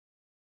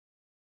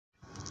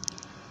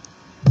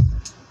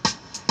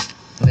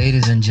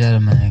Ladies and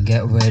gentlemen,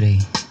 get ready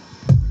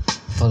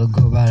for the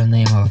group by the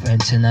name of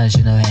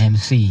International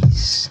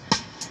MCs.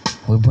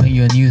 We bring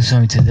you a new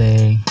song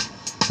today.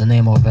 The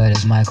name of it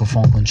is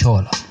Microphone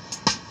Controller,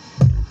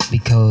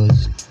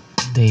 because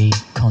they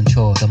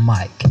control the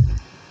mic.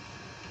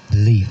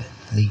 Believe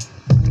it, believe it.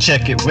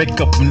 Check it,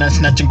 wake up and I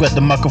snatch and grab the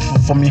microphone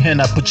from your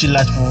hand. I put your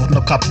life with no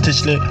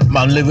competition.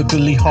 My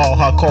lyrically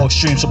hardcore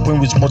extreme supreme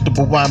with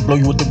multiple wine, blow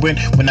you with the wind.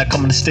 When I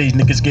come on the stage,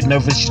 niggas get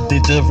nervous, they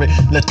deserve it.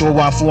 Let's throw a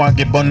wine for one,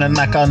 get burned and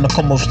knock out in the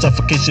coma of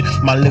suffocation.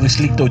 My lyrics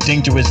lethal,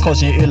 dangerous,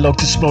 causing your earlobe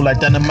to explode like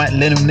dynamite.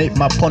 Eliminate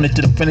my opponent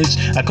to the finish.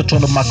 I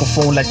control the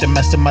microphone like the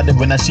mastermind.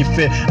 When I see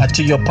fear, I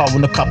tell your power,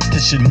 no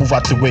competition. Move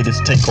out the way, this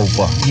take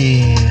over.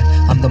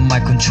 Yeah, I'm the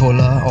mic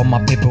controller. All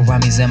my paper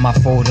rhyme is in my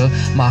folder.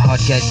 My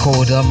heart get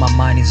colder, my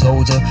mind is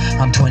older.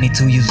 I'm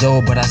 22 years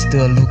old, but I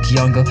still look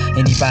younger.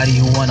 Anybody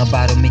who wanna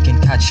battle me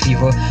can catch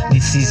fever.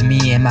 This is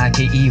me,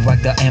 M-I-K-E, rock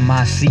the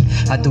M-I-C.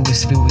 I do it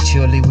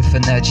spiritually with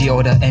energy.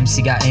 All the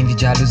MC got envy,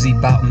 jealousy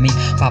about me.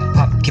 Pop,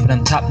 pop, keep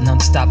them top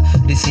non-stop.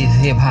 This is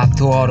hip-hop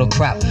to all the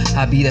crap.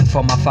 I be there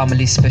for my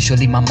family,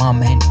 especially my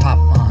mom and pop,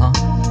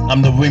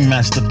 I'm the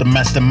ringmaster, the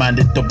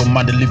masterminded,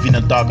 double-minded, living in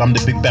the dark. I'm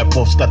the big bad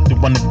wolf, start to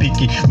run the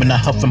picky. When I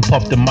huff and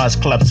puff, the mice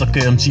clap,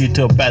 sucker MC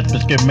to a bad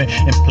me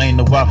and playing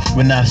the wild.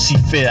 When I see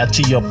fear, I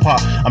tear you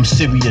apart. I'm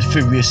serious,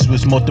 furious,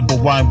 with multiple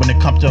wine. When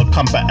it comes to a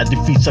combat, I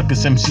defeat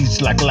suckers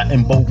MCs like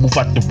Latin bow, move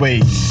out the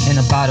way. In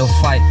a battle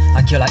fight,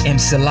 I kill like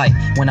MC Light.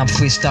 When I'm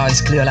freestyle, it's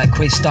clear like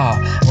Cray Star.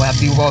 Where I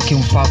be walking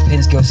without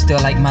pins, girl,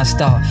 still like my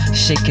star.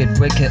 Shake it,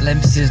 break it, let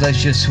me see,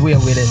 let's just swear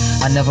with it.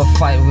 I never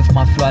fight with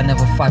my flow, I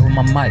never fight with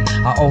my mic.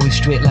 I always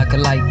straight like a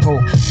light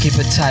pole. Keep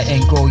it tight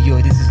and go,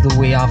 yo, this is the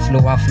way I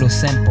flow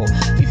simple.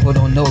 People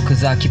don't know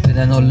cause I keep it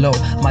on the low.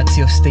 My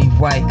teeth stay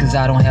white cause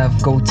I don't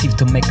have gold teeth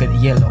to make it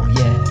yellow,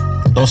 yeah.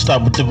 Don't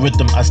start with the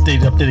rhythm, I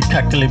stayed up there to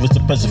calculate what's the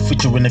present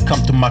feature. When it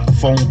comes to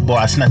microphone, boy,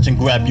 I snatch and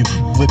grab you,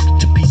 whip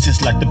to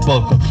pieces like the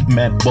burger.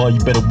 Man, boy, you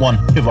better run,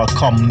 here I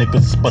come,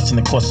 niggas busting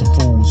across some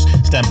fools.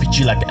 Stampede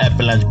you like an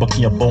avalanche,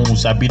 bucking your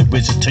bones. I be the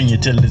wizard, turn you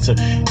till it's a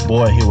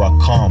boy, here I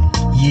come.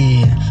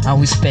 Yeah, I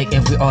respect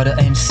every other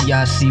MC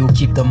I see who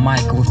keep the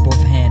mic with both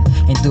hands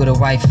and do the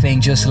right thing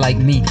just like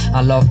me.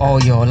 I love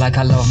all y'all like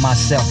I love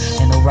myself.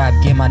 In the rap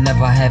game I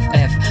never have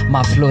F.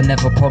 My flow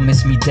never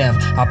promised me death.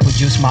 I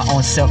produce my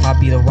own self. I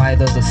be the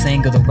writer, the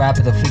singer, the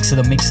rapper, the fixer,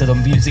 the mixer, the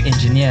music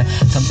engineer.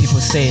 Some people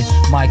say,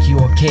 Mike, you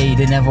okay?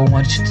 They never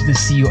want you to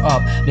see you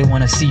up, they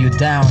wanna see you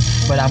down.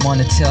 But I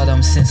wanna tell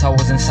them since I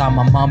was inside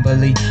my mom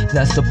belly,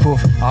 that's the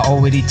proof. I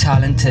already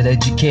talented,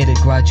 educated,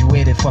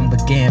 graduated from the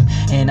game,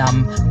 and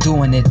I'm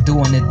doing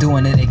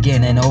it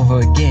again and over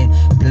again.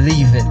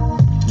 Believe it.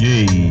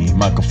 Yeah,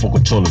 microphone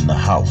control in the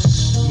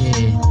house.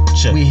 Yeah,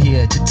 check. We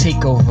here to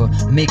take over,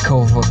 make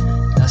over.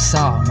 That's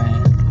all,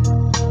 man.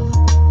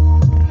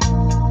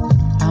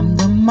 I'm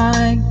the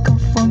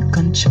microphone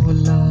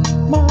controller.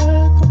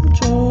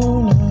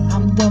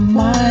 I'm the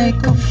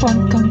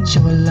microphone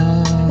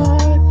controller.